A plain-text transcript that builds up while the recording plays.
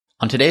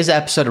On today's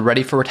episode of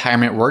Ready for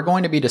Retirement, we're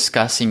going to be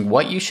discussing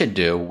what you should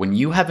do when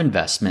you have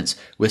investments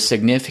with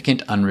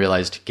significant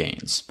unrealized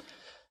gains.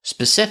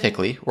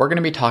 Specifically, we're going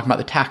to be talking about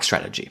the tax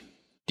strategy.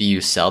 Do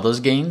you sell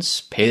those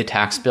gains, pay the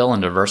tax bill,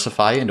 and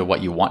diversify into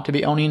what you want to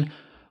be owning?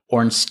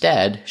 Or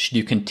instead, should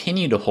you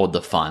continue to hold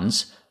the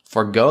funds,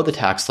 forego the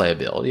tax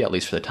liability, at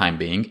least for the time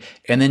being,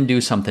 and then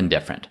do something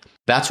different?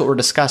 That's what we're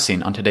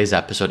discussing on today's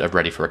episode of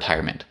Ready for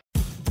Retirement.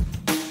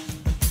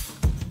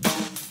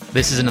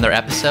 This is another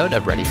episode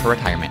of Ready for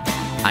Retirement.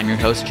 I'm your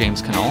host,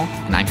 James Canole,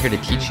 and I'm here to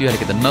teach you how to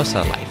get the most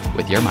out of life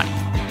with your money.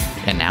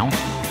 And now,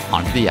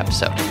 on to the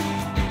episode.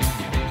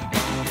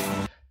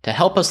 To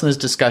help us in this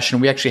discussion,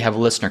 we actually have a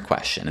listener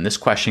question, and this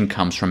question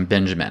comes from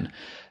Benjamin.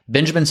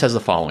 Benjamin says the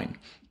following: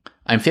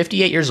 I'm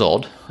 58 years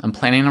old. I'm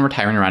planning on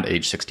retiring around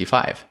age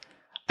 65.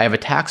 I have a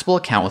taxable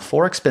account with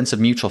 4 expensive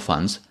mutual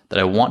funds that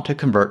I want to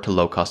convert to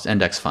low-cost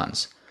index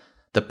funds.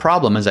 The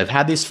problem is I've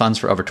had these funds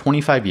for over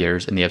 25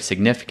 years, and they have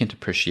significant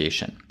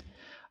appreciation.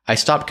 I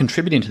stopped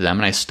contributing to them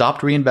and I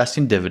stopped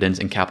reinvesting dividends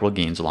and capital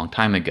gains a long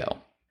time ago.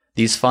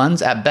 These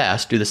funds, at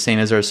best, do the same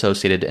as their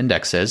associated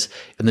indexes,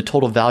 and the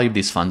total value of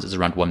these funds is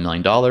around $1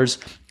 million,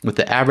 with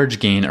the average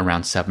gain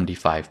around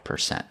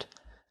 75%.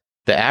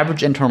 The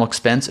average internal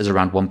expense is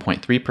around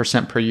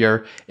 1.3% per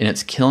year, and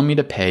it's killing me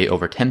to pay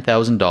over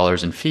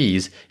 $10,000 in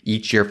fees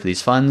each year for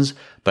these funds,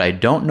 but I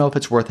don't know if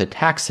it's worth a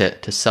tax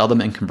hit to sell them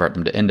and convert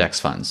them to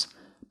index funds.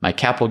 My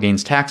capital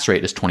gains tax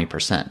rate is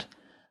 20%.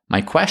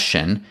 My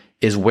question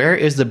is, where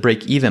is the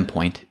break-even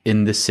point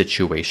in this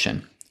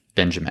situation?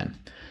 Benjamin.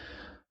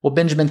 Well,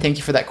 Benjamin, thank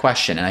you for that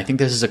question. And I think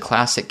this is a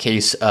classic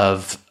case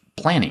of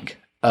planning.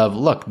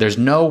 Look, there's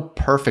no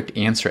perfect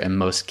answer in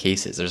most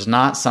cases. There's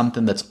not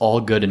something that's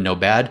all good and no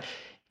bad.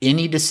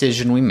 Any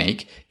decision we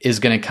make is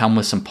going to come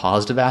with some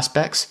positive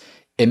aspects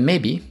and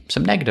maybe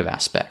some negative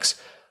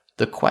aspects.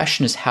 The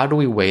question is, how do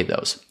we weigh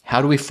those?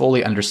 How do we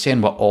fully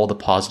understand what all the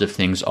positive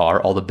things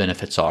are, all the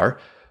benefits are,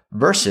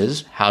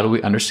 versus how do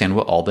we understand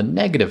what all the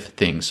negative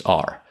things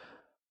are?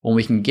 When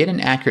we can get an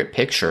accurate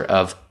picture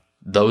of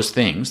those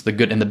things, the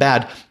good and the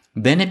bad,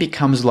 then it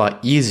becomes a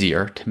lot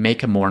easier to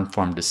make a more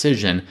informed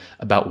decision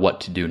about what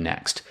to do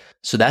next.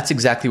 So that's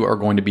exactly what we're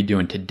going to be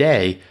doing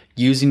today,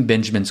 using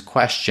Benjamin's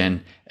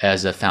question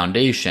as a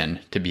foundation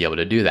to be able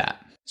to do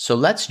that. So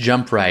let's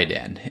jump right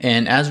in.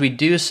 And as we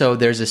do so,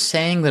 there's a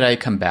saying that I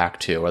come back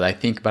to, or that I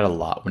think about a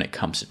lot when it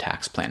comes to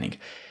tax planning.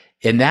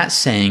 And that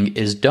saying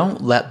is,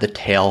 don't let the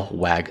tail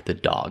wag the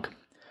dog.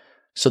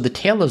 So the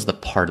tail is the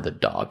part of the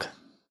dog.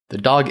 The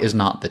dog is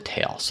not the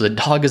tail. So the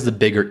dog is the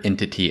bigger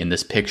entity in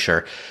this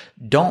picture.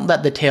 Don't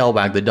let the tail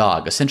wag the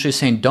dog. Essentially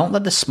saying, don't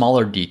let the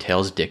smaller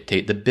details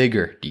dictate the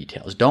bigger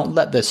details. Don't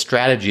let the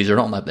strategies, or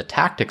don't let the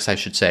tactics, I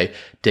should say,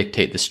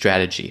 dictate the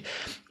strategy.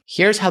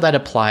 Here's how that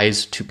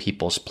applies to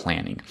people's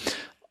planning.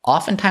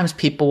 Oftentimes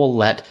people will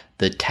let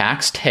the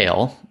tax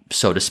tail,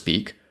 so to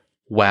speak,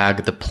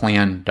 wag the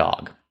plan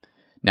dog.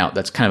 Now,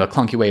 that's kind of a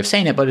clunky way of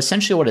saying it, but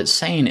essentially what it's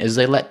saying is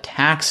they let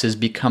taxes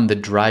become the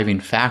driving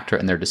factor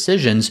in their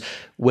decisions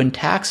when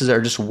taxes are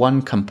just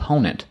one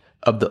component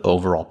of the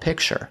overall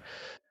picture.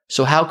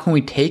 So how can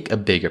we take a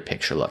bigger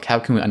picture look? How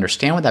can we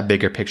understand what that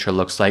bigger picture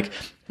looks like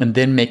and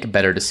then make a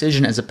better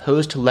decision, as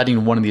opposed to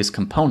letting one of these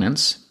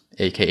components,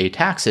 aka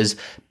taxes,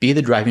 be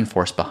the driving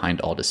force behind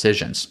all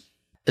decisions?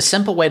 A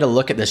simple way to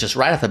look at this just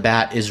right off the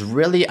bat is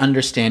really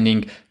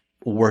understanding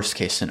worst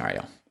case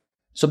scenario.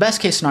 So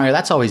best case scenario,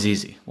 that's always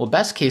easy. Well,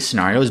 best case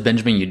scenario is,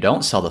 Benjamin, you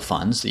don't sell the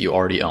funds that you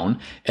already own,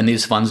 and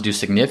these funds do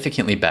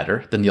significantly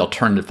better than the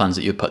alternative funds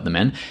that you put them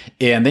in,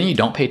 and then you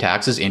don't pay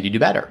taxes and you do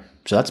better.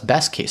 So that's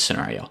best case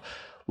scenario.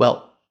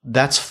 Well,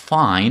 that's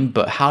fine,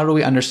 but how do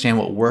we understand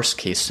what worst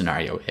case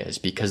scenario is?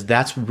 Because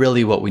that's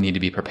really what we need to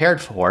be prepared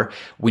for.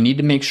 We need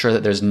to make sure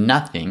that there's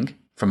nothing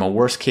from a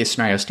worst case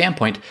scenario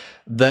standpoint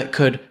that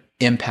could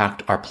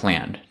impact our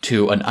plan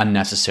to an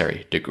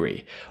unnecessary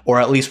degree,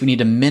 or at least we need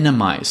to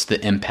minimize the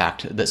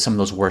impact that some of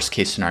those worst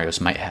case scenarios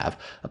might have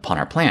upon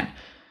our plan.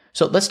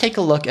 So let's take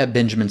a look at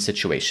Benjamin's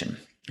situation.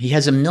 He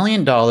has $1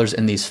 million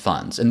in these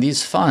funds, and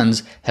these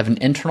funds have an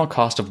internal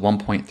cost of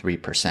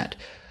 1.3%.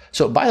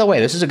 So by the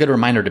way, this is a good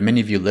reminder to many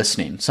of you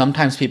listening.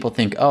 Sometimes people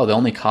think, oh, the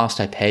only cost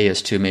I pay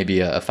is to maybe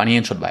a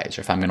financial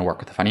advisor if I'm going to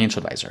work with a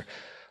financial advisor.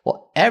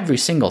 Well, every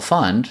single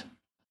fund,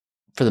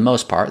 for the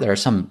most part, there are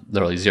some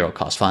literally zero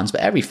cost funds,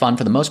 but every fund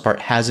for the most part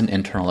has an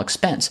internal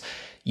expense.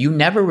 You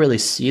never really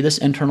see this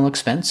internal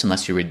expense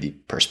unless you read the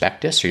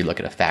prospectus or you look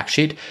at a fact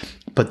sheet,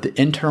 but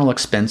the internal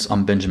expense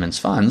on Benjamin's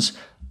funds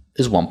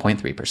is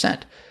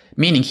 1.3%,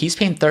 meaning he's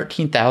paying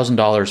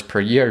 $13,000 per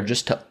year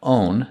just to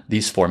own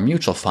these 4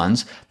 mutual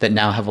funds that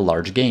now have a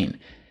large gain.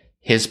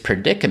 His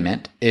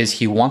predicament is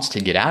he wants to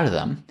get out of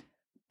them,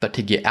 but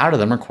to get out of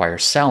them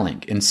requires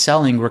selling, and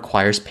selling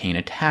requires paying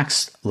a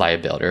tax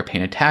liability or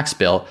paying a tax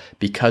bill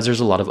because there's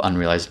a lot of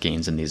unrealized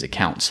gains in these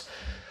accounts.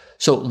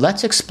 So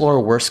let's explore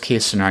a worst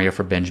case scenario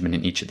for Benjamin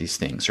in each of these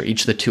things, or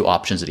each of the 2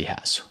 options that he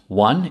has.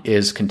 1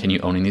 is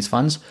continue owning these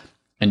funds,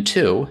 and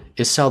 2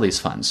 is sell these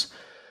funds.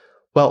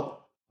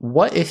 Well,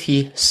 what if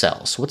he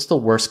sells? What's the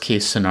worst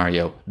case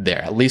scenario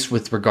there, at least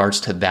with regards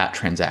to that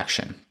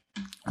transaction?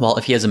 Well,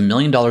 if he has $1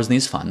 million in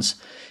these funds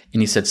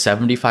and he said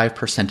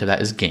 75% of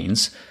that is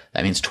gains,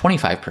 that means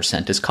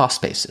 25% is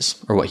cost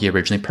basis, or what he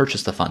originally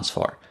purchased the funds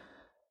for.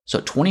 So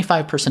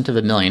 25% of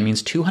 $1 million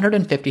means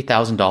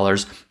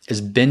 $250,000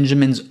 is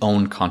Benjamin's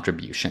own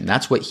contribution.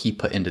 That's what he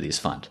put into these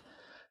funds.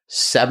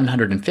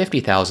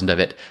 $750,000 of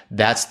it,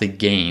 that's the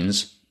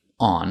gains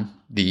on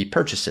the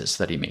purchases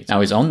that he made.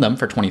 Now he's owned them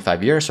for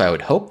 25 years, so I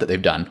would hope that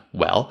they've done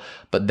well,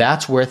 but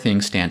that's where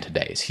things stand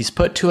today. He's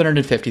put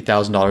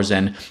 $250,000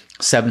 in,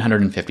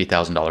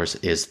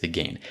 $750,000 is the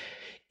gain.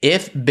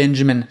 If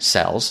Benjamin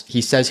sells,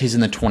 he says he's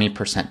in the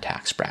 20%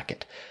 tax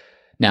bracket.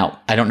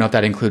 Now, I don't know if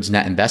that includes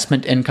net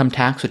investment income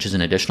tax, which is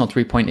an additional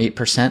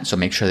 3.8%, so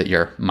make sure that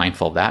you're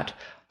mindful of that.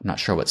 I'm not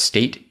sure what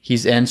state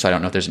he's in, so I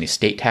don't know if there's any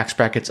state tax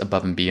brackets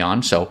above and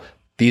beyond. So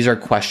these are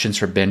questions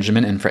for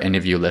Benjamin and for any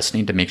of you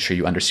listening to make sure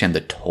you understand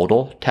the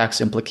total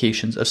tax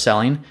implications of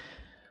selling.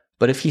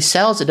 But if he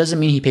sells, it doesn't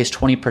mean he pays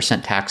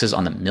 20% taxes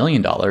on the $1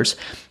 million.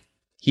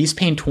 He's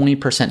paying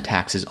 20%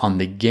 taxes on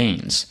the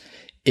gains.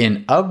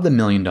 And of the $1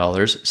 million,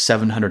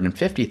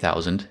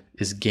 $750,000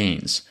 is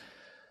gains.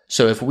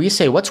 So if we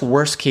say, what's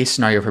worst case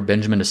scenario for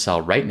Benjamin to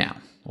sell right now?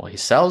 Well, he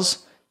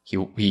sells,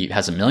 he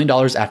has $1 million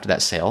after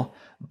that sale,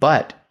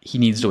 but he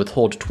needs to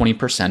withhold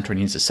 20%, or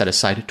he needs to set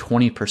aside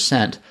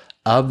 20%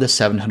 of the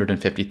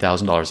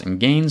 $750,000 in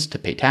gains to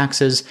pay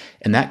taxes,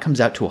 and that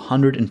comes out to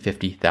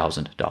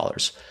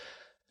 $150,000.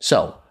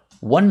 So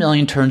 $1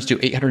 million turns to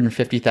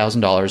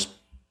 $850,000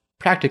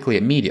 practically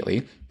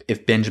immediately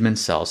if Benjamin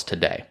sells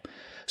today.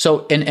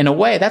 So in a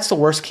way, that's the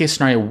worst case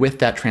scenario with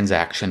that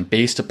transaction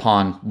based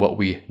upon what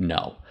we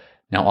know.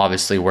 Now,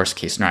 obviously, worst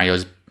case scenario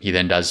is he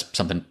then does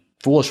something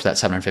foolish for that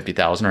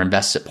 $750,000 or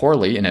invests it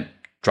poorly and it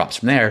drops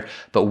from there.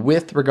 But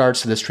with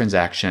regards to this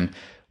transaction,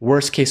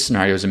 worst case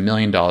scenario is $1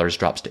 million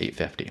drops to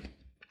 $850,000.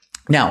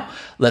 Now,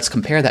 let's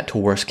compare that to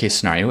worst case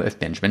scenario if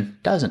Benjamin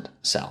doesn't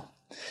sell.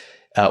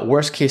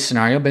 Worst case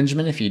scenario,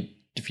 Benjamin, if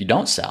you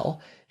don't sell,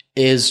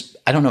 is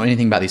I don't know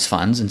anything about these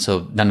funds, and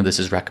so none of this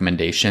is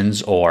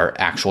recommendations or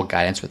actual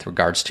guidance with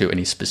regards to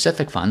any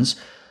specific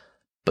funds.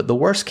 But the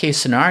worst case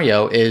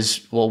scenario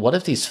is, well, what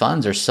if these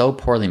funds are so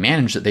poorly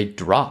managed that they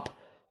drop,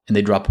 and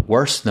they drop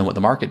worse than what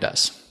the market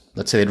does?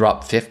 Let's say they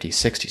drop 50,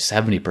 60,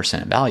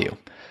 70% in value.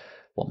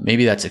 Well,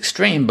 maybe that's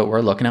extreme, but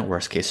we're looking at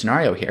worst case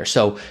scenario here.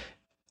 So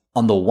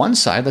on the one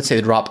side, let's say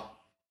they drop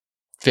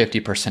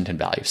 50% in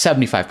value,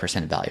 75%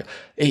 in value.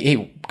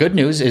 Hey, good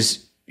news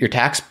is your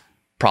tax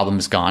problem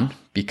is gone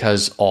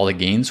because all the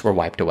gains were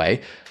wiped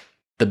away.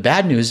 The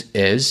bad news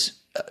is,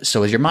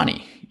 so is your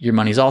money. Your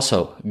money's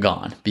also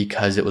gone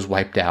because it was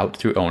wiped out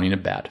through owning a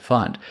bad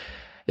fund.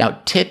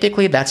 Now,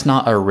 typically that's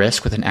not a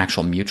risk with an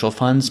actual mutual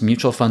funds.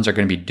 Mutual funds are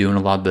going to be doing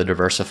a lot of the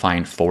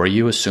diversifying for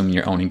you, assuming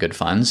you're owning good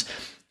funds.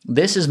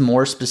 This is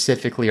more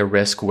specifically a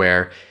risk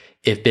where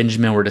if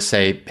Benjamin were to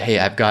say, hey,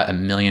 I've got $1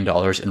 million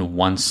in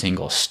one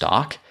single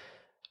stock,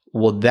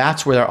 well,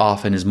 that's where there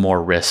often is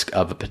more risk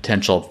of a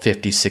potential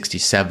 50, 60,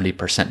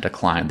 70%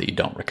 decline that you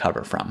don't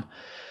recover from.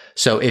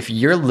 So if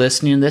you're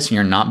listening to this and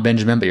you're not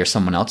Benjamin, but you're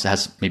someone else that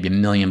has maybe $1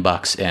 million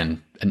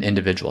in an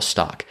individual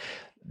stock,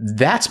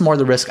 that's more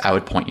the risk I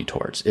would point you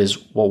towards is,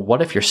 well,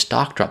 what if your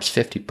stock drops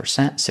 50%,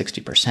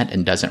 60%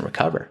 and doesn't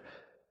recover?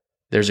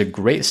 There's a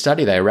great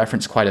study that I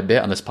reference quite a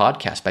bit on this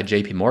podcast by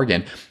JP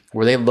Morgan,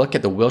 where they look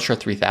at the Wilshire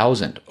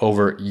 3000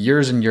 over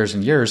years and years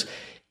and years.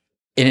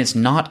 And it's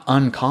not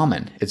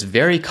uncommon. It's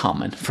very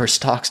common for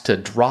stocks to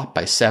drop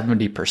by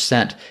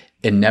 70%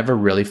 and never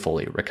really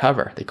fully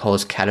recover. They call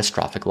those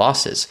catastrophic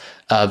losses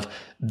of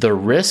the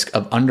risk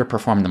of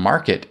underperforming the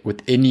market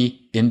with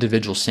any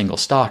individual single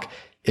stock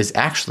is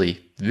actually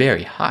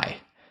very high.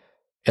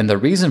 And the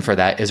reason for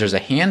that is there's a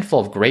handful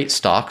of great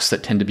stocks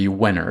that tend to be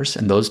winners,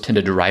 and those tend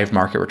to derive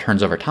market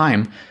returns over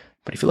time.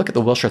 But if you look at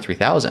the Wilshire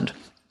 3000,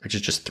 which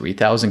is just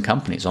 3,000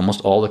 companies,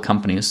 almost all the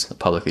companies, the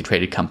publicly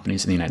traded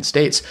companies in the United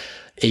States,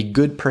 a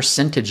good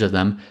percentage of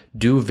them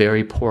do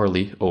very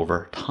poorly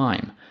over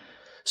time.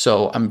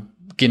 So I'm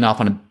getting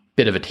off on a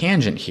bit of a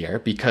tangent here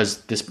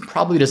because this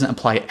probably doesn't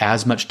apply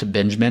as much to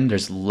Benjamin.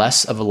 There's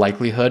less of a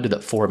likelihood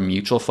that for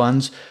mutual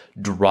funds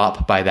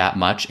drop by that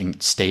much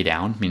and stay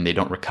down, I mean they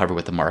don't recover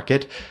with the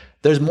market.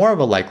 There's more of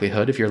a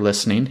likelihood if you're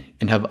listening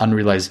and have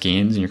unrealized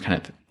gains and you're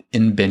kind of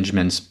in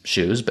Benjamin's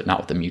shoes, but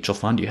not with a mutual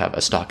fund, you have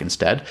a stock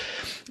instead.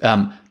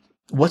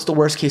 What's the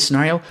worst case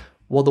scenario?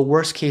 Well, the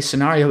worst case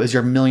scenario is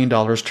your $1 million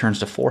turns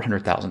to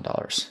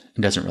 $400,000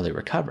 and doesn't really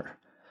recover.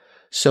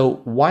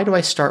 So why do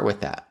I start with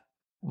that?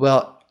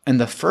 Well, in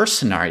the first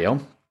scenario,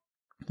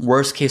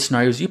 worst case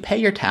scenario is you pay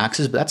your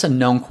taxes, but that's a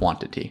known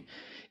quantity.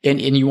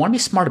 And you want to be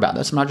smart about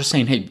this. I'm not just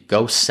saying, hey,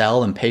 go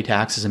sell and pay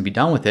taxes and be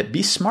done with it.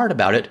 Be smart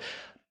about it,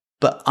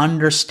 but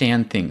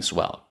understand things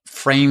well.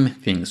 Frame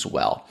things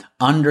well.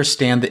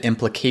 Understand the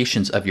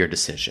implications of your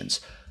decisions.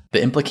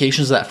 The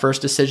implications of that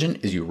first decision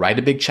is you write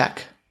a big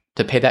check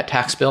to pay that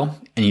tax bill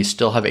and you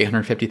still have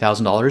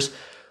 $850,000.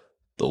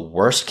 The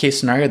worst case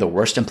scenario, the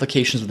worst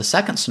implications of the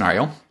second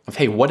scenario of,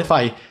 hey, what if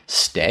I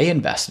stay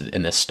invested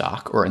in this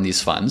stock or in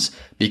these funds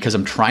because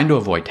I'm trying to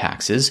avoid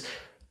taxes?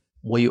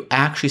 well, you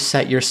actually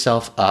set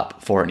yourself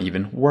up for an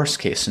even worse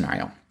case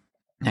scenario.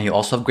 Now, you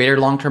also have greater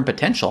long-term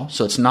potential,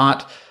 so it's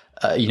not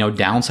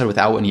downside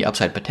without any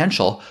upside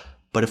potential.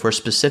 But if we're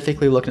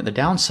specifically looking at the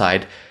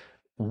downside,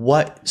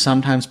 what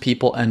sometimes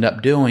people end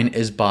up doing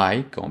is,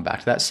 by going back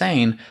to that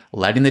saying,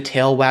 letting the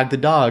tail wag the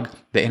dog,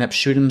 they end up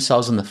shooting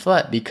themselves in the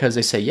foot because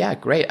they say, yeah,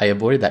 great, I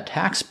avoided that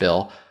tax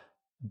bill,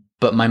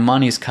 but my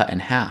money's cut in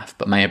half,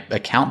 but my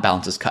account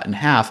balance is cut in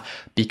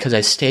half because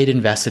I stayed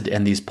invested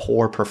in these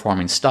poor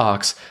performing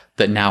stocks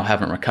that now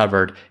haven't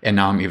recovered, and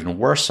now I'm even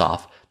worse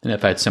off than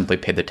if I had simply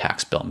paid the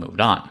tax bill and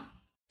moved on.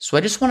 So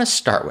I just want to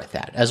start with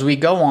that. As we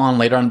go on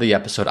later on in the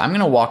episode, I'm going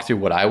to walk through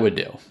what I would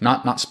do.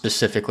 Not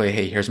specifically,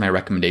 hey, here's my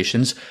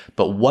recommendations,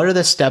 but what are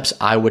the steps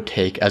I would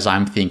take as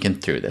I'm thinking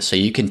through this? So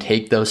you can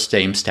take those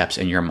same steps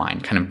in your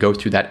mind, kind of go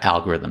through that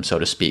algorithm, so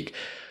to speak.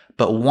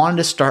 But wanted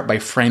to start by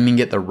framing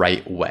it the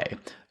right way,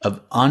 of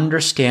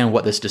understand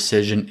what this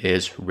decision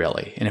is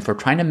really. And if we're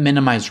trying to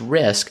minimize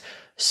risk,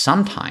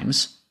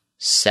 sometimes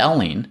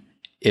selling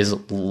is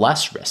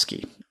less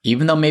risky.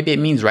 Even though maybe it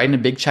means writing a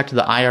big check to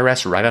the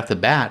IRS right off the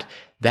bat,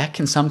 that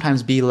can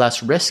sometimes be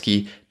less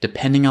risky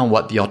depending on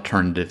what the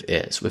alternative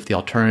is. If the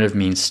alternative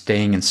means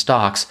staying in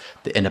stocks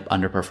that end up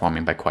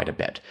underperforming by quite a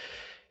bit.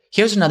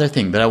 Here's another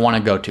thing that I want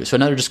to go to. So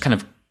another just kind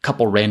of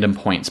couple random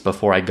points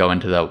before I go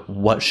into the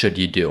what should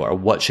you do or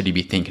what should you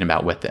be thinking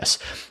about with this.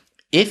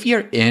 If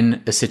you're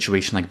in a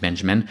situation like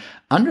Benjamin,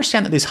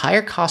 understand that these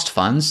higher cost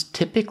funds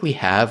typically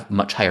have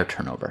much higher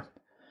turnover.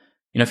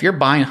 If you're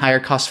buying higher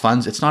cost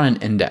funds, it's not an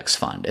index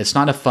fund. It's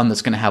not a fund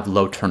that's going to have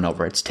low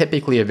turnover. It's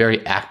typically a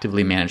very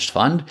actively managed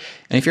fund.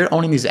 And if you're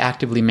owning these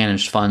actively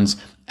managed funds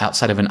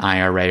outside of an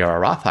IRA or a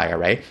Roth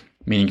IRA,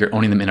 meaning you're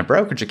owning them in a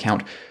brokerage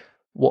account,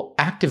 well,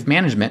 active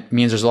management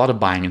means there's a lot of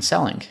buying and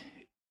selling.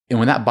 And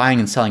when that buying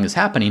and selling is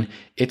happening,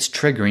 it's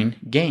triggering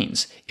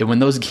gains. And when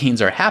those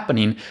gains are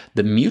happening,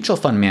 the mutual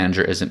fund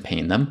manager isn't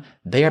paying them.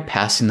 They are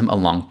passing them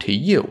along to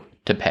you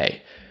to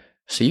pay.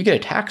 So you get a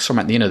tax form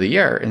at the end of the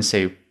year and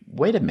say,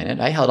 wait a minute,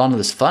 I held on to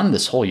this fund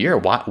this whole year.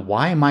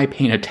 Why am I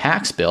paying a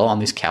tax bill on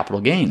these capital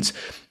gains?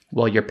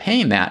 Well, you're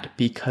paying that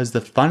because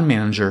the fund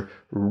manager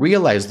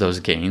realized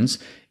those gains,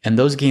 and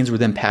those gains were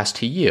then passed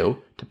to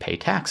you to pay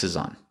taxes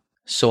on.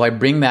 So I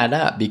bring that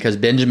up because,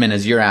 Benjamin,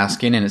 as you're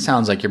asking, and it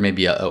sounds like you're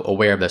maybe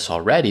aware of this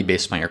already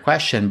based on your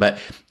question, but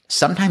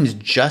sometimes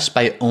just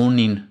by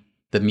owning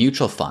the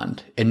mutual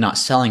fund and not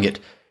selling it,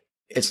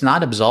 it's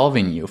not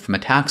absolving you from a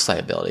tax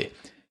liability.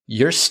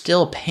 You're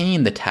still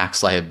paying the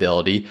tax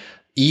liability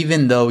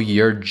even though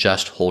you're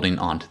just holding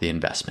on to the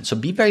investment. So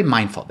be very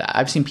mindful of that.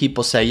 I've seen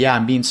people say, yeah,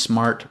 I'm being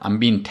smart, I'm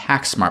being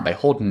tax smart by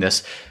holding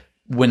this,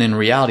 when in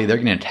reality, they're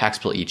getting a tax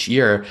bill each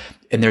year,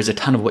 and there's a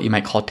ton of what you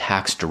might call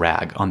tax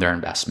drag on their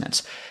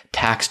investments.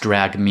 Tax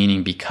drag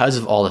meaning because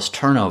of all this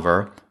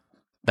turnover,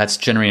 that's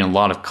generating a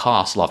lot of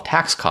cost, a lot of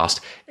tax cost,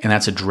 and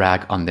that's a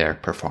drag on their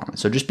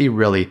performance. So just be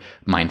really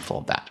mindful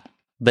of that.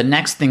 The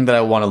next thing that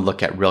I want to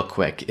look at real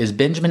quick is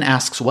Benjamin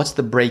asks, what's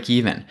the break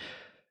even?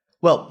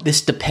 Well, this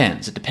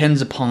depends. It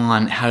depends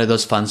upon how do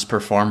those funds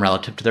perform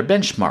relative to their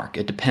benchmark.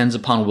 It depends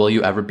upon will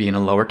you ever be in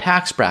a lower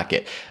tax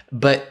bracket.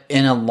 But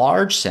in a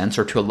large sense,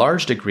 or to a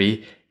large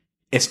degree,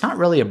 it's not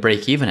really a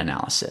break-even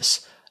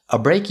analysis. A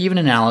break-even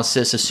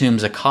analysis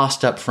assumes a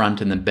cost up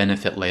front and the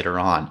benefit later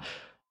on.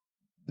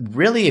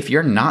 Really, if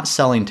you're not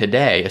selling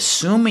today,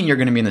 assuming you're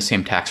going to be in the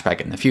same tax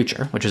bracket in the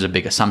future, which is a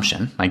big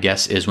assumption, my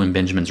guess is when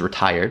Benjamin's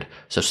retired,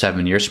 so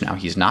 7 years from now,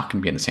 he's not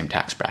going to be in the same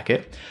tax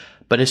bracket.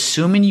 But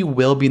assuming you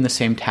will be in the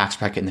same tax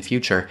bracket in the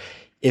future,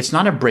 it's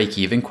not a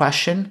break-even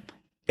question,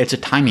 it's a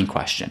timing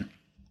question.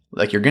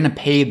 Like, you're going to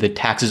pay the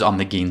taxes on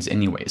the gains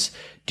anyways.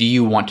 Do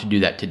you want to do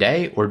that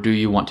today, or do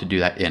you want to do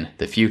that in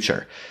the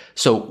future?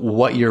 So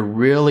what you're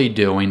really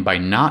doing by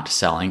not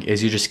selling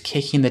is you're just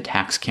kicking the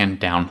tax can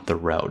down the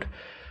road.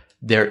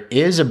 There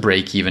is a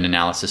break-even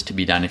analysis to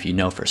be done if you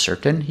know for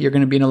certain you're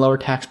going to be in a lower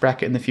tax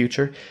bracket in the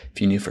future.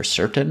 If you knew for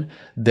certain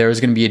there's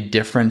going to be a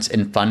difference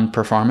in fund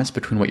performance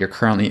between what you're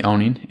currently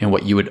owning and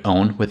what you would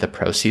own with the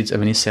proceeds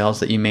of any sales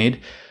that you made.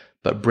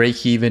 But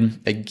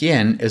break-even,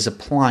 again, is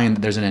applying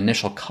that there's an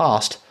initial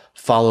cost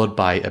followed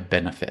by a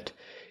benefit.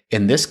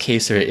 In this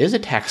case, there is a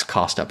tax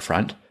cost up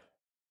front,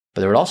 but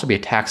there would also be a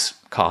tax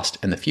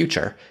cost in the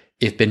future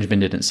if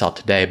Benjamin didn't sell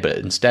today, but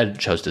instead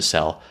chose to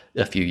sell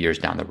a few years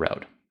down the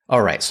road.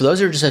 All right, so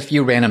those are just a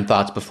few random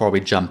thoughts before we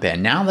jump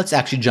in. Now let's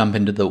actually jump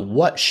into the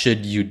what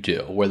should you do,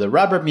 where the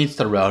rubber meets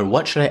the road.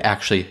 What should I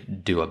actually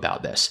do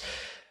about this?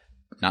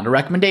 Not a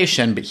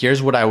recommendation, but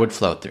here's what I would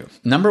flow through.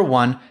 Number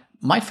one,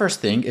 my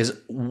first thing is,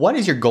 what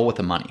is your goal with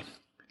the money?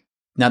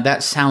 Now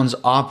that sounds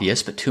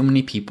obvious, but too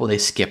many people, they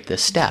skip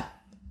this step.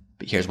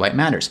 But here's why it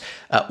matters.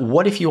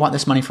 What if you want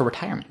this money for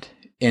retirement?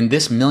 And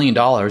this $1 million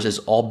is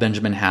all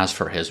Benjamin has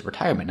for his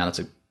retirement. Now that's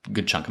a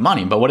good chunk of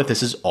money, but what if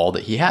this is all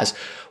that he has?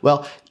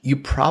 Well, you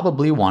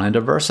probably want to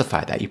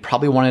diversify that. You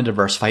probably want to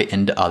diversify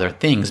into other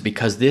things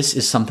because this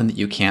is something that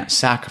you can't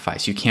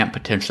sacrifice. You can't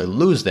potentially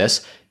lose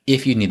this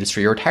if you need this for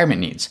your retirement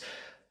needs.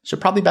 So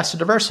probably best to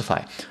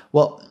diversify.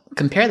 Well,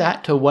 compare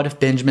that to what if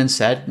Benjamin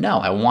said, no,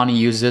 I want to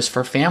use this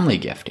for family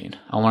gifting.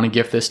 I want to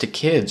gift this to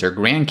kids or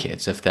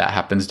grandkids if that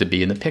happens to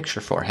be in the picture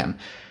for him.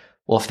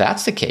 Well, if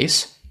that's the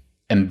case,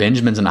 and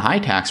Benjamin's in a high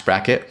tax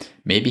bracket,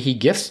 maybe he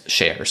gifts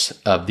shares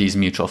of these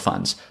mutual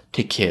funds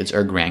to kids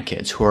or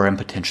grandkids who are in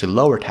potentially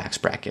lower tax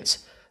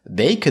brackets.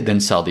 They could then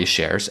sell these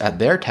shares at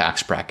their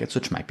tax brackets,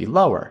 which might be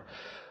lower.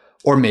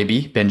 Or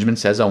maybe Benjamin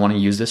says, I want to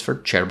use this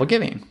for charitable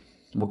giving.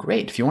 Well,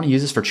 great. If you want to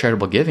use this for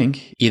charitable giving,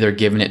 either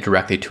giving it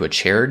directly to a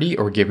charity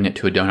or giving it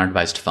to a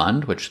donor-advised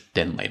fund, which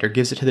then later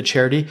gives it to the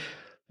charity,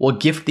 well,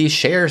 gift these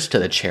shares to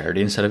the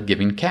charity instead of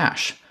giving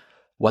cash.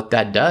 What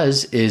that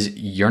does is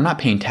you're not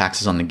paying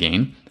taxes on the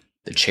gain,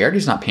 the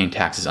charity's not paying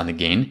taxes on the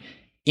gain,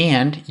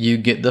 and you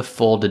get the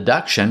full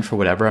deduction for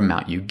whatever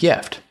amount you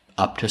gift,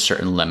 up to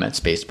certain limits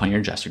based upon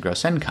your adjusted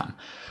gross income.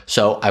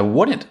 So I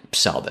wouldn't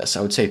sell this.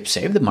 I would say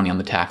save the money on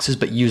the taxes,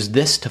 but use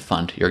this to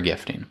fund your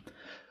gifting.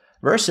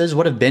 Versus,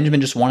 what if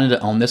Benjamin just wanted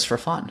to own this for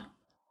fun?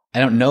 I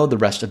don't know the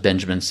rest of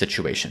Benjamin's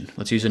situation.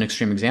 Let's use an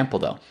extreme example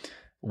though.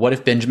 What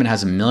if Benjamin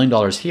has $1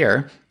 million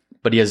here,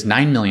 but he has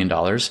 $9 million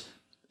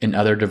in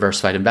other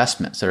diversified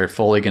investments that are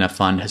fully going to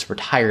fund his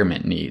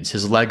retirement needs,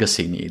 his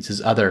legacy needs,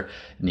 his other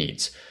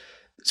needs?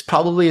 This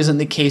probably isn't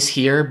the case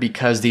here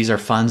because these are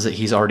funds that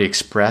he's already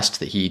expressed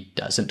that he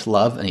doesn't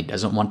love and he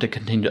doesn't want to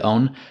continue to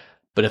own.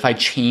 But if I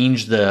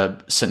change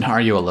the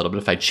scenario a little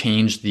bit, if I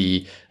change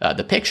the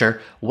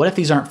picture, what if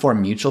these aren't for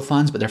mutual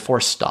funds, but they're for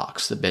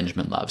stocks that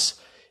Benjamin loves?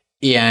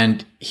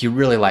 And he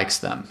really likes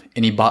them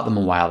and he bought them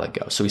a while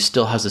ago, so he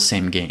still has the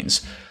same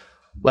gains.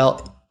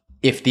 Well,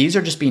 if these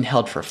are just being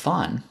held for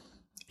fun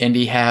and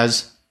he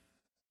has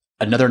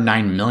another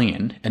 9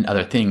 million and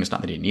other things,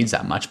 not that he needs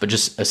that much, but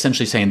just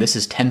essentially saying this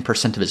is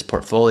 10% of his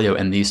portfolio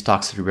and these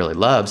stocks that he really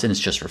loves and it's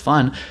just for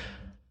fun,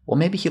 well,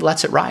 maybe he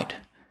lets it ride.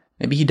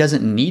 Maybe he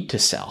doesn't need to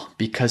sell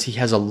because he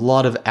has a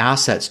lot of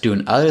assets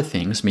doing other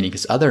things, meaning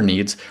his other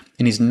needs,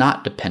 and he's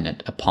not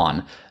dependent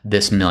upon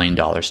this $1 million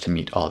to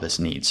meet all of his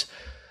needs.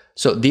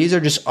 So these are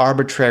just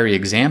arbitrary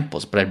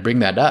examples, but I bring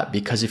that up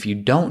because if you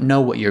don't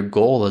know what your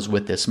goal is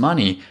with this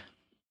money,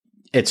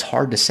 it's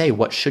hard to say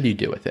what should you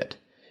do with it.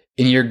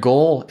 And your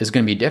goal is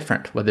going to be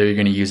different, whether you're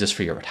going to use this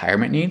for your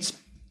retirement needs,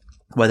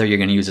 whether you're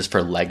going to use this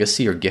for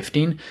legacy or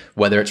gifting,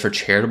 whether it's for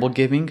charitable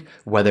giving,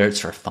 whether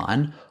it's for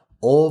fun.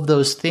 All of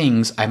those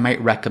things I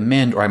might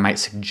recommend or I might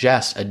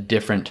suggest a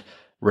different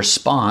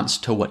response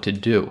to what to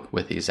do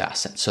with these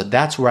assets. So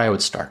that's where I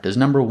would start is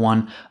number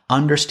one,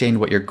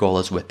 understand what your goal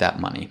is with that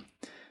money.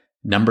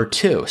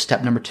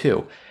 Step number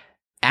two,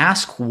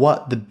 ask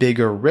what the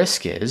bigger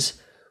risk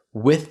is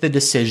with the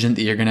decision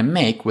that you're going to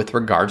make with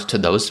regards to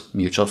those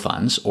mutual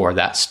funds or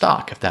that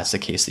stock, if that's the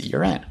case that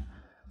you're in.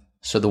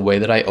 So the way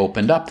that I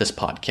opened up this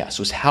podcast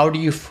was how do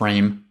you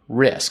frame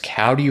risk?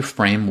 How do you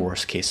frame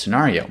worst case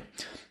scenario?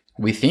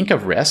 We think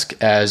of risk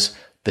as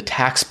the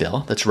tax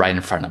bill that's right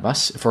in front of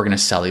us if we're going to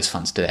sell these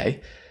funds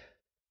today.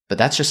 But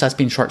that's just us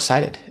being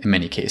short-sighted in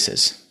many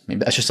cases. Maybe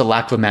that's just a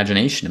lack of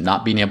imagination of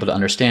not being able to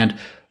understand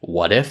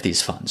what if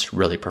these funds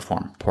really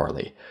perform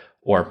poorly?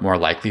 Or more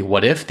likely,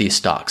 what if these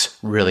stocks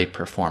really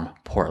perform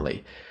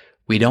poorly?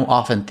 We don't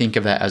often think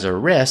of that as a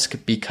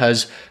risk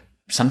because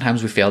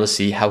sometimes we fail to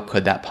see how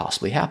could that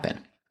possibly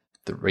happen.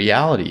 The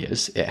reality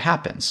is it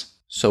happens.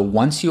 So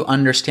once you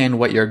understand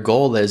what your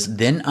goal is,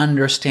 then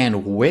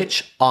understand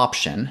which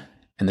option,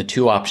 and the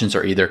two options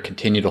are either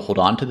continue to hold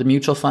on to the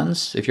mutual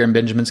funds, if you're in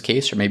Benjamin's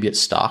case, or maybe it's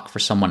stock for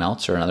someone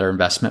else or another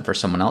investment for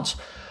someone else,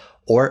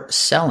 or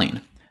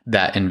selling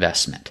that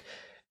investment.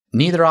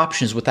 Neither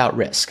option is without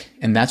risk,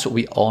 and that's what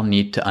we all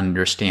need to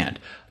understand.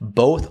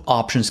 Both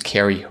options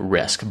carry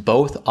risk.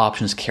 Both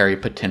options carry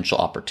potential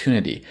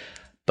opportunity,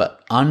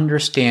 but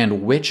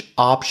understand which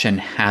option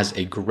has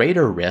a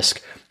greater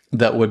risk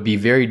that would be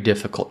very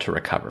difficult to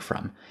recover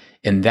from.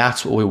 And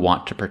that's what we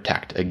want to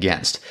protect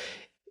against.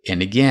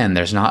 And again,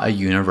 there's not a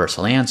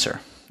universal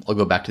answer. I'll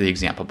go back to the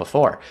example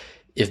before.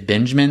 If that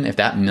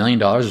 $1 million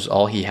was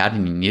all he had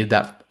and he needed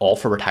that all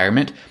for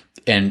retirement,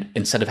 and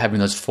instead of having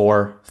those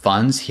 4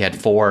 funds, he had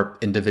 4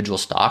 individual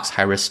stocks,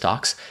 high-risk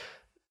stocks,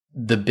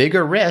 the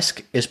bigger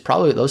risk is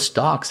probably that those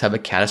stocks have a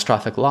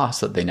catastrophic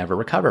loss that they never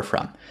recover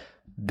from.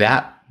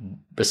 That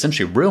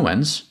essentially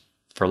ruins,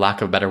 for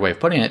lack of a better way of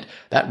putting it,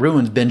 that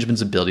ruins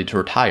Benjamin's ability to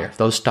retire. If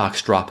those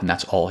stocks drop and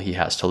that's all he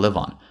has to live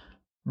on.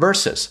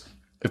 Versus,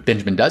 if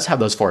Benjamin does have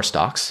those 4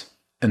 stocks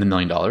and the $1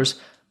 million,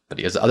 but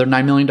he has the other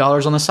 $9 million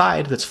on the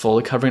side that's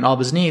fully covering all of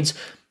his needs,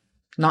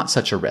 not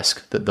such a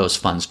risk that those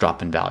funds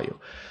drop in value.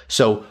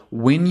 So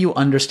when you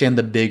understand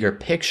the bigger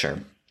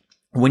picture,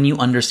 when you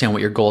understand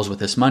what your goal is with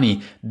this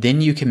money,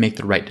 then you can make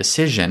the right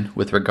decision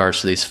with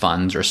regards to these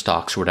funds or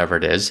stocks or whatever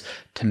it is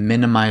to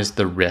minimize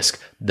the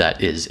risk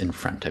that is in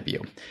front of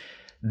you.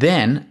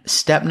 Then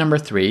step number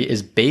 3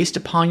 is based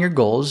upon your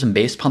goals and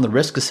based upon the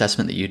risk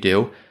assessment that you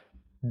do,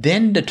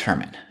 then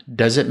determine,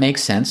 does it make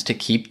sense to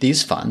keep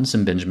these funds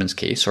in Benjamin's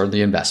case or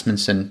the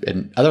investments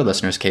in other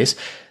listeners' case?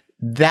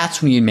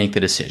 That's when you make the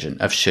decision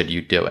of should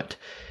you do it.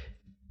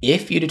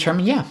 If you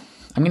determine, yeah,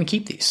 I'm going to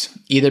keep these,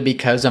 either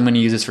because I'm going to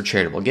use this for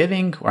charitable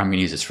giving, or I'm going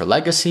to use this for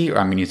legacy, or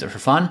I'm going to use it for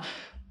fun.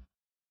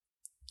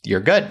 You're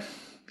good.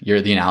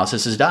 The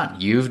analysis is done.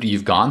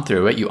 You've gone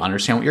through it. You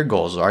understand what your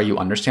goals are. You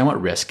understand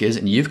what risk is,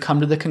 and you've come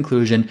to the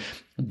conclusion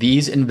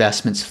these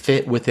investments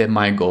fit within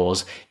my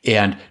goals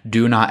and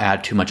do not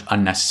add too much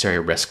unnecessary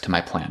risk to my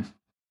plan.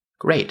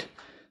 Great.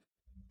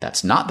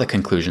 That's not the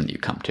conclusion that you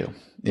come to.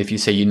 If you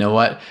say, you know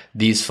what,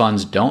 these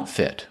funds don't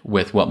fit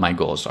with what my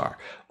goals are,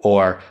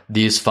 or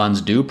these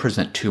funds do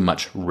present too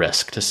much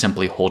risk to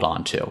simply hold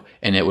on to,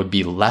 and it would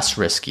be less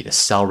risky to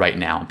sell right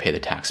now and pay the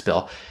tax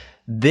bill,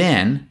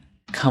 then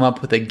come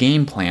up with a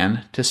game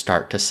plan to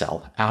start to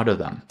sell out of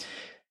them.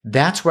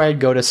 That's where I'd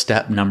go to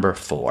step number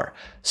 4.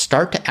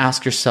 Start to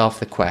ask yourself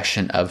the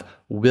question of,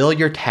 will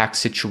your tax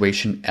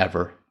situation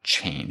ever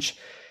change?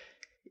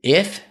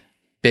 If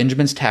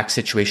Benjamin's tax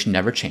situation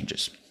never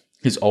changes,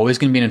 he's always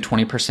going to be in a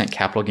 20%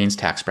 capital gains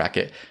tax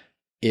bracket,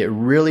 it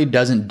really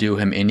doesn't do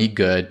him any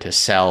good to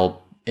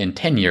sell in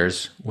 10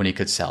 years when he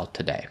could sell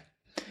today.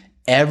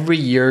 Every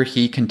year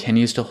he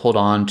continues to hold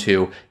on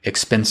to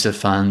expensive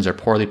funds or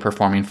poorly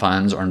performing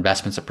funds or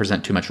investments that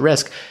present too much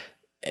risk.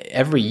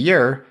 Every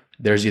year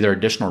there's either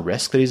additional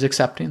risk that he's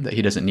accepting that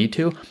he doesn't need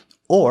to,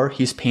 or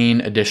he's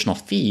paying additional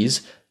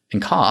fees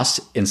and costs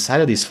inside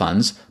of these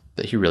funds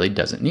that he really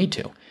doesn't need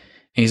to. And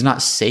he's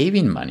not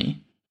saving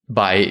money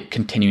by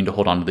continuing to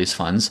hold on to these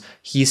funds.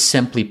 He's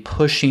simply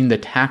pushing the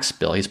tax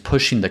bill. He's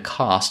pushing the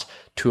cost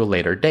to a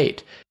later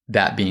date.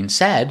 That being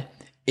said,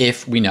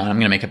 if we know, and I'm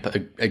going to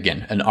make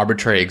again an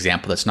arbitrary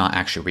example that's not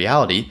actually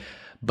reality,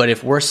 but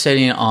if we're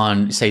sitting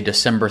on, say,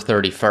 December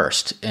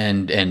 31st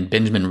and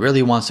Benjamin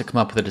really wants to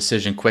come up with a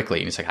decision quickly,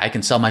 and he's like, I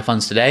can sell my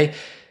funds today,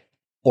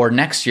 or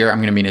next year I'm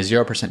going to be in a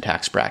 0%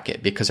 tax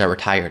bracket because I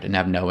retired and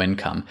have no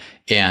income,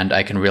 and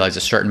I can realize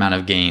a certain amount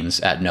of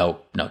gains at no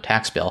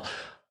tax bill.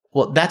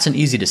 Well, that's an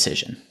easy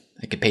decision.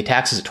 I could pay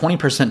taxes at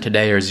 20%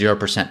 today or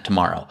 0%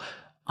 tomorrow.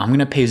 I'm going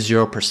to pay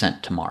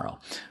 0% tomorrow.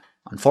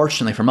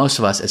 Unfortunately, for most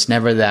of us, it's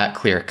never that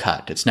clear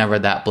cut. It's never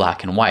that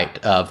black and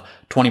white of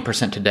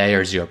 20% today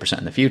or 0%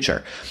 in the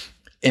future.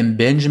 In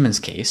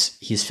Benjamin's case,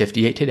 he's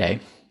 58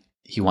 today.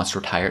 He wants to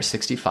retire at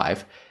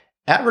 65.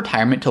 At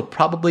retirement, he'll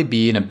probably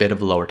be in a bit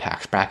of a lower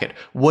tax bracket,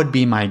 would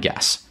be my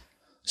guess.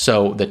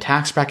 So the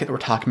tax bracket that we're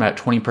talking about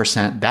at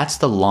 20%, that's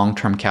the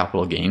long-term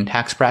capital gain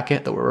tax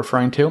bracket that we're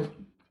referring to,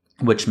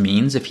 which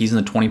means if he's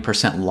in the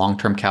 20%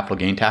 long-term capital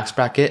gain tax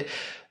bracket,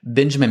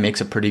 Benjamin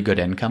makes a pretty good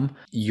income.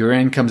 Your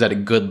income's at a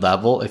good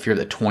level if you're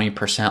at the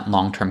 20%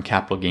 long-term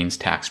capital gains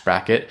tax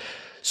bracket.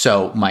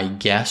 So my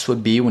guess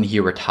would be when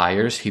he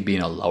retires, he'd be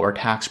in a lower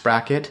tax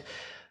bracket.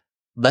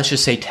 Let's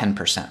just say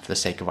 10% for the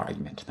sake of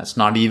argument. That's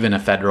not even a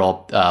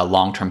federal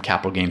long-term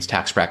capital gains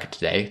tax bracket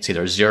today. It's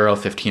either 0,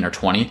 15, or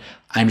 20.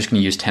 I'm just going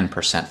to use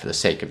 10% for the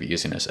sake of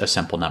using a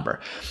simple number.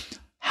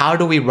 How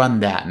do we run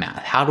that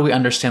math? How do we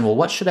understand, well,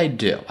 what should I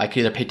do? I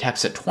could either pay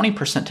tax at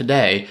 20%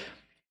 today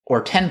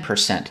or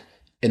 10%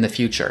 in the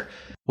future.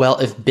 Well,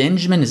 if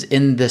Benjamin is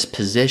in this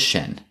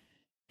position,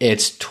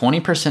 it's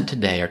 20%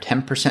 today or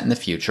 10% in the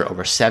future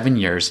over 7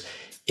 years.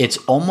 It's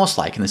almost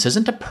like, and this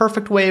isn't a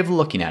perfect way of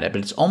looking at it,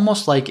 but it's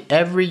almost like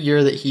every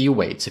year that he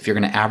waits, if you're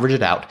going to average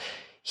it out,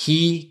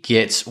 he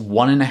gets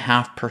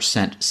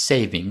 1.5%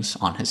 savings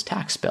on his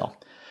tax bill.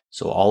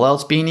 So all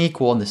else being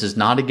equal, and this is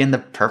not, again, the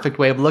perfect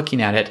way of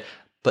looking at it,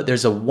 but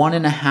there's a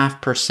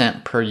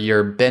 1.5% per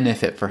year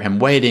benefit for him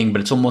waiting,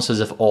 but it's almost as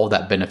if all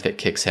that benefit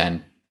kicks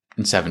in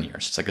 7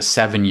 years. It's like a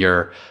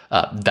 7-year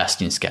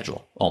vesting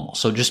schedule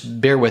almost. So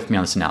just bear with me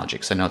on this analogy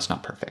because I know it's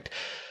not perfect.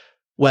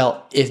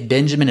 Well, if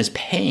Benjamin is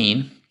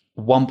paying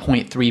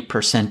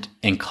 1.3%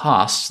 in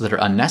costs that are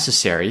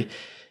unnecessary,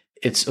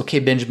 it's okay,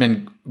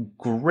 Benjamin,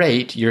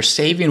 great. You're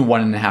saving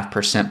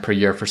 1.5% per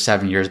year for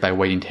 7 years by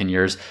waiting 10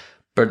 years.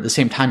 But at the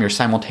same time, you're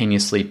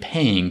simultaneously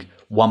paying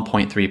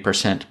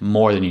 1.3%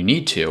 more than you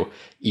need to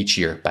each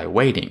year by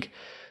waiting.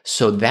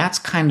 So that's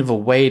kind of a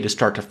way to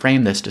start to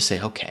frame this to say,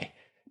 okay,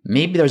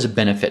 maybe there's a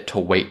benefit to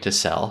wait to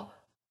sell,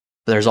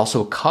 but there's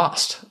also a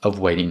cost of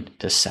waiting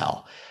to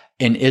sell.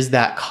 And is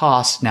that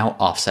cost now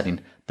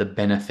offsetting the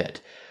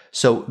benefit?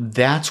 So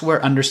that's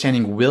where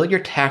understanding will your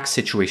tax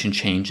situation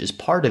change is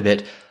part of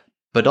it,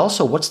 but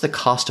also what's the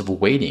cost of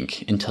waiting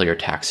until your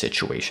tax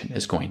situation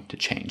is going to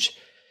change?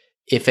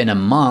 If in a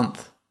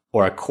month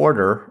or a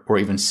quarter or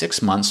even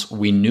 6 months,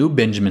 we knew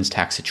Benjamin's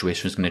tax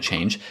situation was going to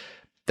change,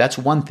 that's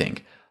one thing.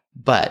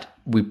 But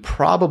we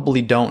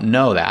probably don't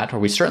know that, or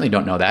we certainly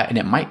don't know that, and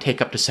it might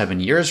take up to 7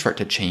 years for it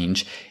to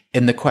change.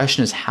 And the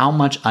question is, how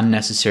much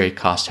unnecessary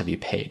cost have you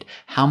paid?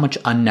 How much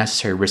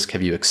unnecessary risk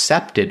have you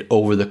accepted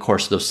over the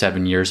course of those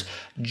 7 years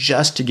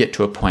just to get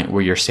to a point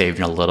where you're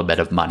saving a little bit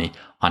of money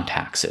on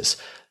taxes?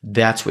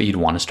 That's what you'd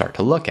want to start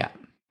to look at.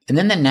 And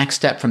then the next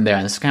step from there,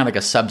 and this is kind of like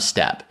a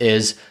sub-step,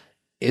 is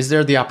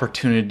there the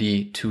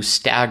opportunity to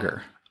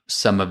stagger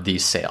some of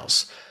these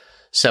sales?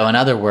 So in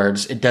other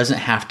words, it doesn't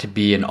have to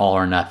be an all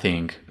or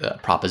nothing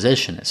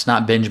proposition. It's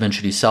not, Benjamin,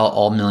 should he sell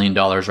all $1 million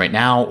right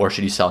now or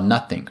should he sell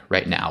nothing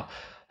right now?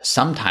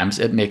 Sometimes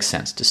it makes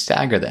sense to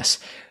stagger this.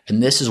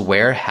 And this is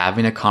where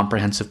having a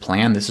comprehensive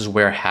plan, this is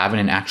where having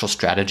an actual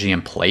strategy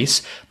in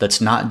place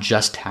that's not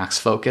just tax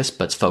focused,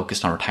 but it's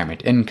focused on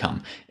retirement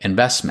income,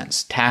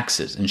 investments,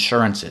 taxes,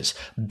 insurances,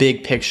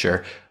 big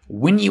picture.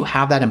 When you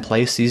have that in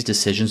place, these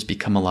decisions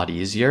become a lot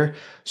easier.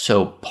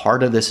 So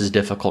part of this is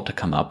difficult to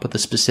come up with a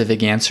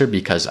specific answer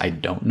because I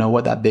don't know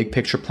what that big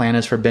picture plan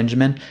is for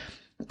Benjamin.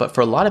 But for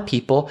a lot of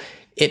people,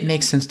 it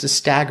makes sense to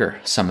stagger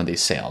some of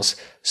these sales,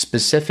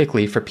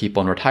 specifically for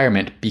people in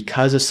retirement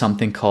because of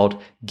something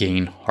called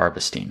gain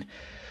harvesting.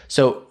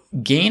 So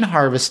gain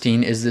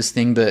harvesting is this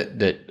thing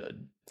that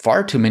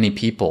far too many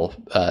people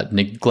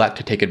neglect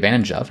to take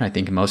advantage of. And I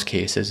think in most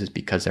cases is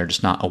because they're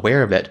just not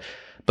aware of it.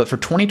 But for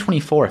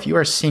 2024, if you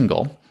are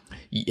single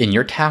and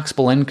your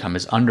taxable income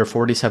is under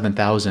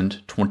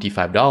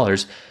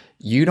 $47,025,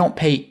 you don't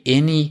pay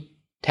any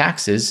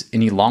taxes,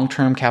 any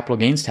long-term capital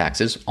gains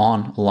taxes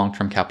on a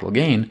long-term capital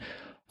gain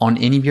on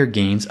any of your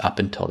gains up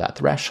until that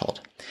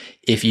threshold.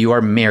 If you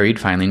are married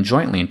filing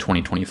jointly in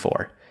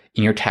 2024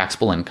 and your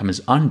taxable income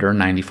is under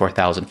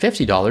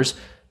 $94,050,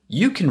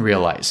 you can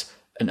realize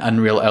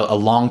a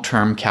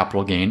long-term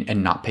capital gain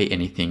and not pay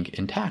anything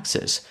in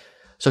taxes.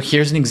 So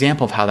here's an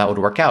example of how that would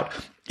work out.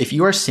 If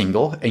you are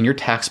single and your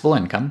taxable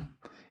income,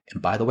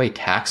 and by the way,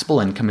 taxable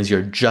income is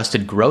your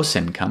adjusted gross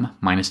income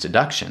minus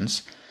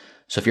deductions.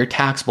 So if your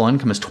taxable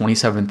income is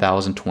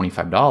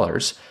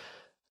 $27,025,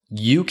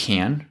 you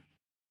can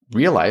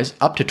realize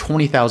up to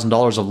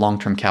 $20,000 of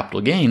long-term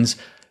capital gains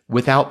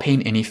without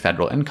paying any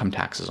federal income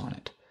taxes on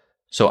it.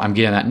 So I'm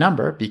getting that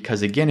number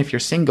because, again, if you're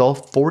single,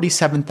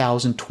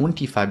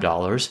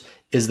 $47,025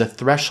 is the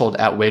threshold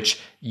at which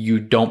you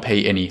don't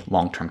pay any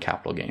long-term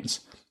capital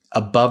gains.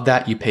 Above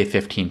that, you pay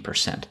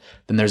 15%.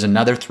 Then there's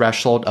another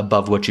threshold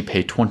above which you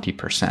pay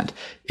 20%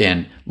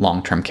 in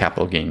long-term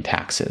capital gain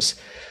taxes.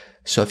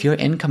 So if your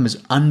income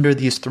is under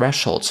these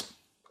thresholds,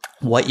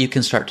 what you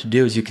can start to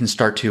do is you can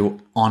start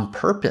to, on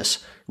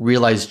purpose,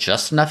 realize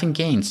just enough in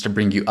gains to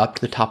bring you up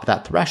to the top of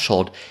that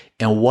threshold.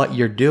 And what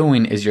you're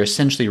doing is you're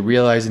essentially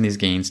realizing these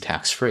gains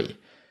tax-free.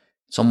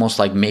 It's almost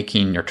like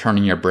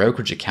turning your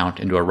brokerage account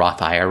into a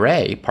Roth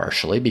IRA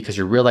partially because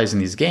you're realizing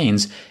these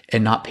gains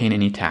and not paying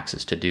any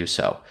taxes to do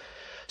so.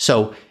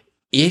 So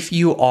if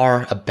you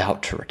are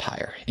about to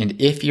retire and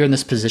if you're in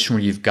this position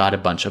where you've got a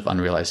bunch of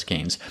unrealized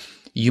gains,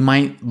 you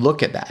might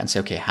look at that and say,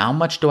 okay, how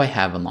much do I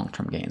have in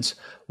long-term gains?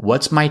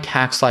 What's my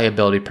tax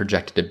liability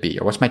projected to be?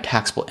 Or what's my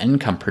taxable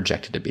income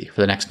projected to be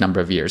for the next number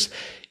of years?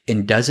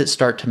 And does it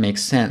start to make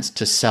sense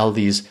to sell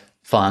these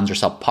funds or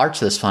sell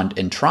parts of this fund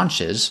in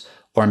tranches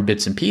or in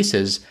bits and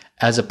pieces,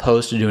 as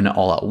opposed to doing it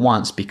all at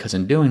once? Because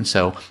in doing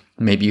so,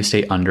 maybe you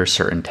stay under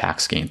certain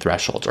tax gain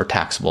thresholds or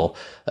taxable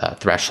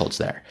thresholds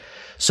there.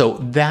 So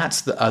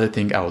that's the other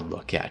thing I would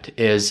look at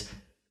is,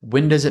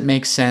 when does it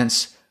make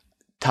sense?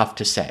 Tough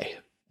to say.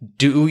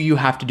 Do you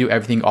have to do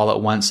everything all at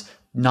once?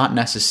 Not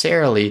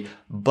necessarily,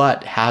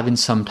 but having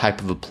some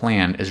type of a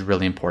plan is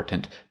really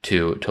important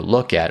to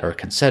look at or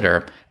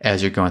consider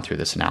as you're going through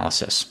this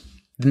analysis.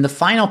 Then the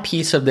final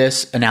piece of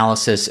this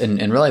analysis,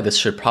 and really this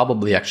should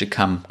probably actually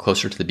come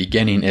closer to the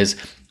beginning, is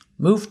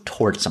move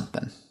towards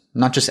something,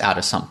 not just out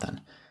of something.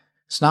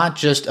 It's not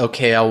just,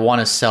 okay, I want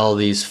to sell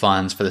these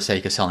funds for the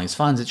sake of selling these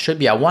funds. It should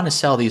be, I want to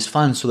sell these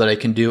funds so that I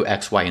can do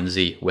X, Y, and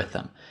Z with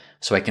them.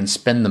 So I can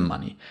spend the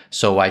money,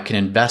 so I can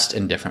invest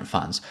in different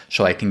funds,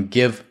 so I can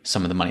give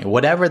some of the money.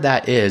 Whatever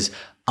that is,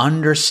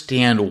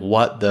 understand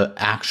what the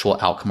actual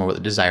outcome or what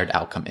the desired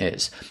outcome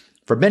is.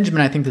 For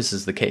Benjamin, I think this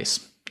is the case.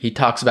 He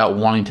talks about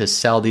wanting to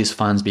sell these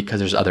funds because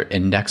there's other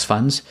index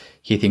funds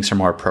he thinks are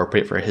more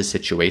appropriate for his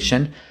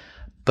situation.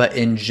 But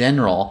in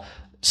general,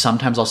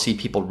 sometimes I'll see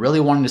people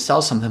really wanting to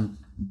sell something,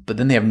 but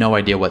then they have no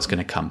idea what's going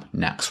to come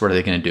next. What are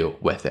they going to do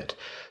with it?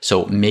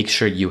 So make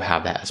sure you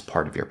have that as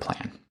part of your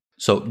plan.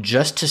 So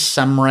just to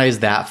summarize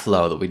that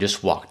flow that we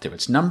just walked through,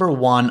 it's number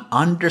one,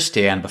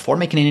 understand before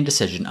making any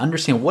decision,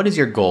 understand what is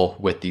your goal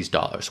with these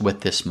dollars,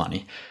 with this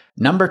money.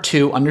 Number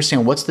two,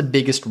 understand what's the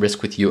biggest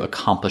risk with you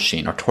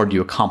accomplishing or toward you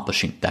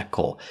accomplishing that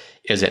goal.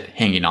 Is it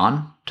hanging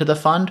on to the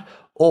fund,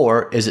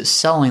 or is it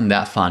selling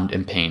that fund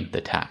and paying the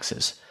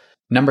taxes?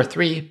 Number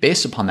three,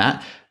 based upon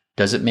that,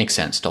 does it make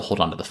sense to hold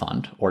on to the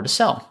fund or to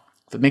sell?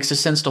 If it makes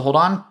sense to hold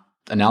on,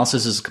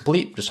 analysis is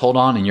complete. Just hold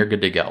on and you're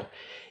good to go.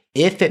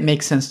 If it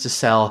makes sense to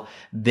sell,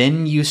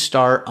 then you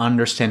start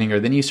understanding, or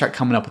then you start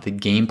coming up with a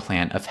game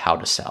plan of how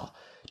to sell.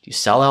 Do you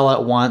sell all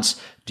at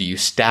once? Do you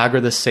stagger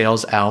the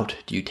sales out?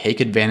 Do you take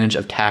advantage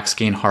of tax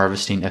gain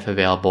harvesting if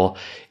available?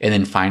 And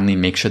then finally,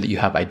 make sure that you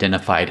have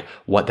identified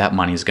what that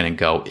money is going to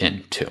go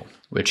into,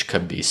 which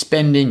could be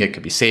spending, it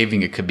could be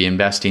saving, it could be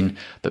investing,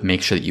 but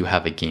make sure that you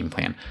have a game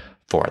plan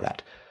for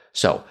that.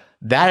 So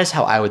that is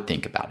how I would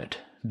think about it.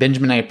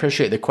 Benjamin, I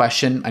appreciate the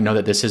question. I know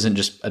that this isn't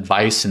just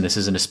advice and this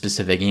isn't a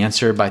specific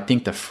answer, but I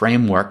think the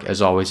framework, as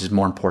always, is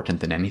more important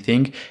than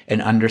anything,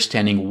 and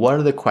understanding what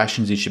are the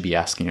questions you should be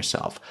asking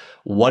yourself.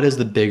 What is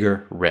the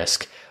bigger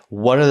risk?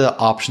 What are the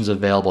options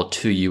available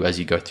to you as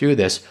you go through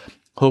this?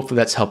 Hopefully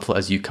that's helpful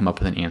as you come up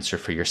with an answer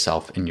for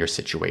yourself in your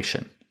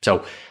situation.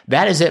 So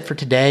that is it for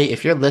today.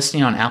 If you're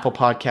listening on Apple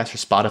Podcasts or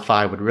Spotify,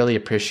 I would really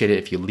appreciate it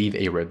if you leave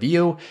a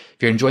review.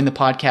 If you're enjoying the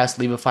podcast,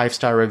 leave a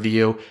 5-star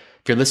review.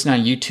 If you're listening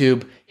on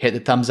YouTube, hit the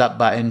thumbs up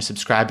button,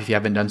 subscribe if you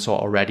haven't done so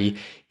already.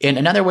 And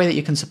another way that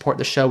you can support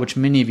the show, which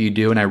many of you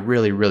do, and I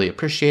really, really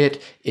appreciate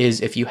it,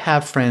 is if you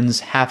have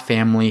friends, have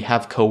family,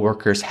 have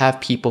coworkers,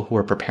 have people who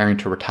are preparing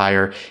to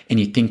retire, and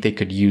you think they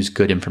could use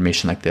good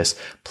information like this,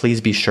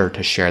 please be sure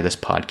to share this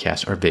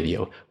podcast or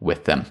video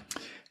with them.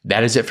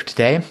 That is it for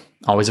today.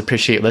 Always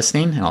appreciate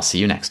listening, and I'll see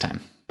you next time.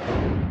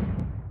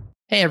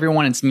 Hey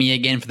everyone, it's me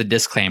again for the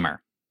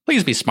disclaimer.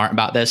 Please be smart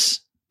about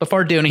this.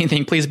 Before doing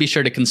anything, please be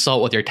sure to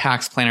consult with your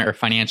tax planner or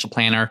financial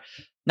planner.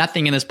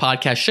 Nothing in this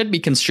podcast should be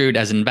construed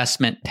as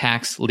investment,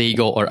 tax,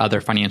 legal, or other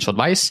financial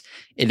advice.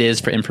 It is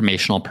for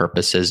informational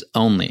purposes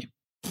only.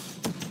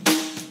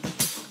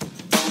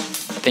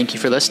 Thank you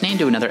for listening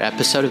to another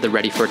episode of the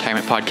Ready for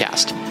Retirement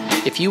podcast.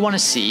 If you want to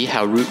see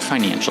how Root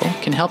Financial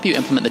can help you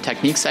implement the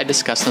techniques I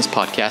discussed in this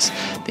podcast,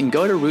 then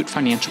go to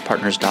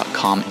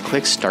rootfinancialpartners.com and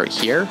click Start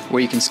Here,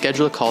 where you can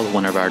schedule a call with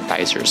one of our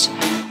advisors.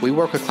 We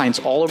work with clients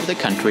all over the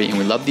country, and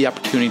we love the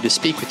opportunity to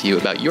speak with you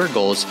about your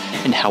goals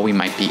and how we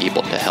might be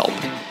able to help.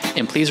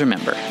 And please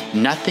remember,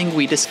 nothing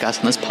we discuss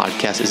in this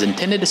podcast is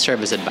intended to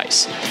serve as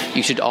advice.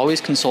 You should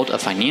always consult a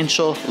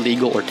financial,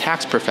 legal, or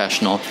tax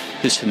professional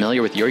who's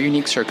familiar with your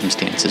unique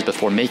circumstances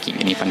before making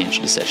any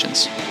financial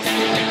decisions.